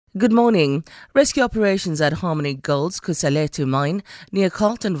Good morning. Rescue operations at Harmony Gold's Kusasalethu mine near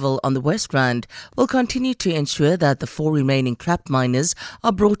Carltonville on the West Rand will continue to ensure that the 4 remaining trapped miners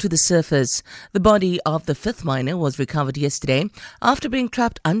are brought to the surface. The body of the 5th miner was recovered yesterday after being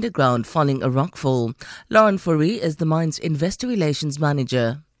trapped underground following a rockfall. Lauren Fourie is the mine's investor relations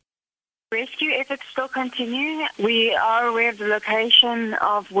manager. Rescue efforts still continue. We are aware of the location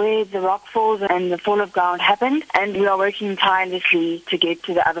of where the rock falls and the fall of ground happened, and we are working tirelessly to get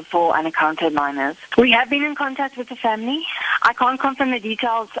to the other 4 unaccounted miners. We have been in contact with the family. I can't confirm the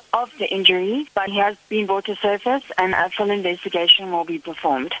details of the injury, but he has been brought to surface and a full investigation will be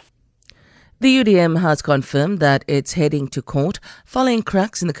performed. The UDM has confirmed that it's heading to court following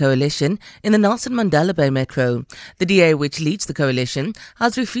cracks in the coalition in the Nelson Mandela Bay Metro. The DA, which leads the coalition,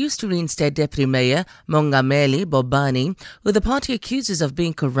 has refused to reinstate Deputy Mayor Mongameli Bobani, who the party accuses of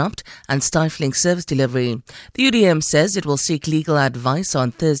being corrupt and stifling service delivery. The UDM says it will seek legal advice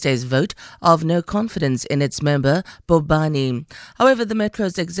on Thursday's vote of no confidence in its member Bobani. However, the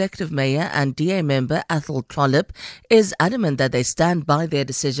Metro's executive mayor and DA member Athol Trollip is adamant that they stand by their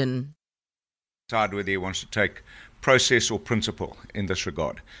decision. Whether he wants to take process or principle in this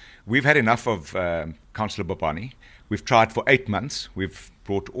regard. We've had enough of Councillor Bobani. We've tried for 8 months. We've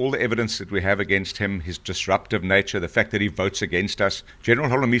brought all the evidence that we have against him, his disruptive nature, the fact that he votes against us. General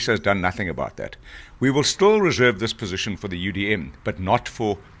Holomisa has done nothing about that. We will still reserve this position for the UDM, but not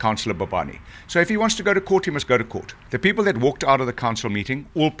for Councillor Bobani. So if he wants to go to court, he must go to court. The people that walked out of the council meeting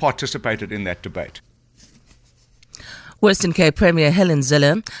all participated in that debate. Western Cape Premier Helen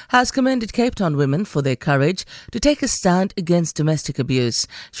Zille has commended Cape Town women for their courage to take a stand against domestic abuse.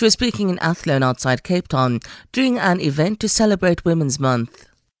 She was speaking in Athlone outside Cape Town during an event to celebrate Women's Month.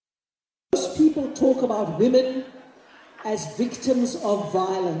 Most people talk about women as victims of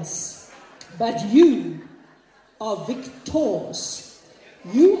violence, but you are victors.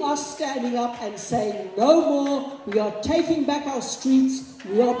 You are standing up and saying, no more, we are taking back our streets,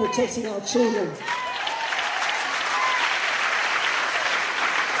 we are protecting our children.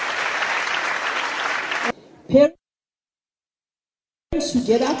 Parents who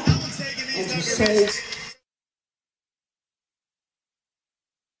get up and who say,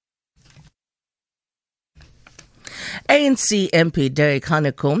 ANC MP Derek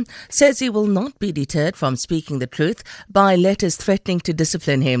Hanekom says he will not be deterred from speaking the truth by letters threatening to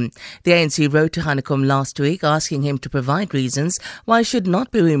discipline him. The ANC wrote to Hanekom last week asking him to provide reasons why he should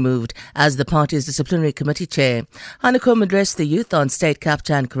not be removed as the party's disciplinary committee chair. Hanekom addressed the youth on state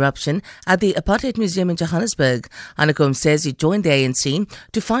capture and corruption at the Apartheid Museum in Johannesburg. Hanekom says he joined the ANC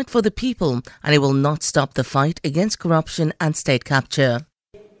to fight for the people and he will not stop the fight against corruption and state capture.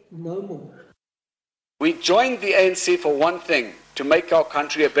 no more. We joined the ANC for one thing, to make our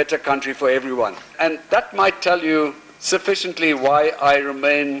country a better country for everyone. And that might tell you sufficiently why I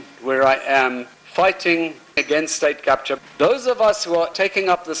remain where I am, fighting against state capture. Those of us who are taking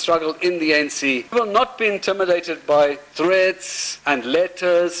up the struggle in the ANC will not be intimidated by threats and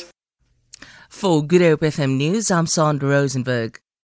letters. For Good Hope FM News, I'm Sandra Rosenberg.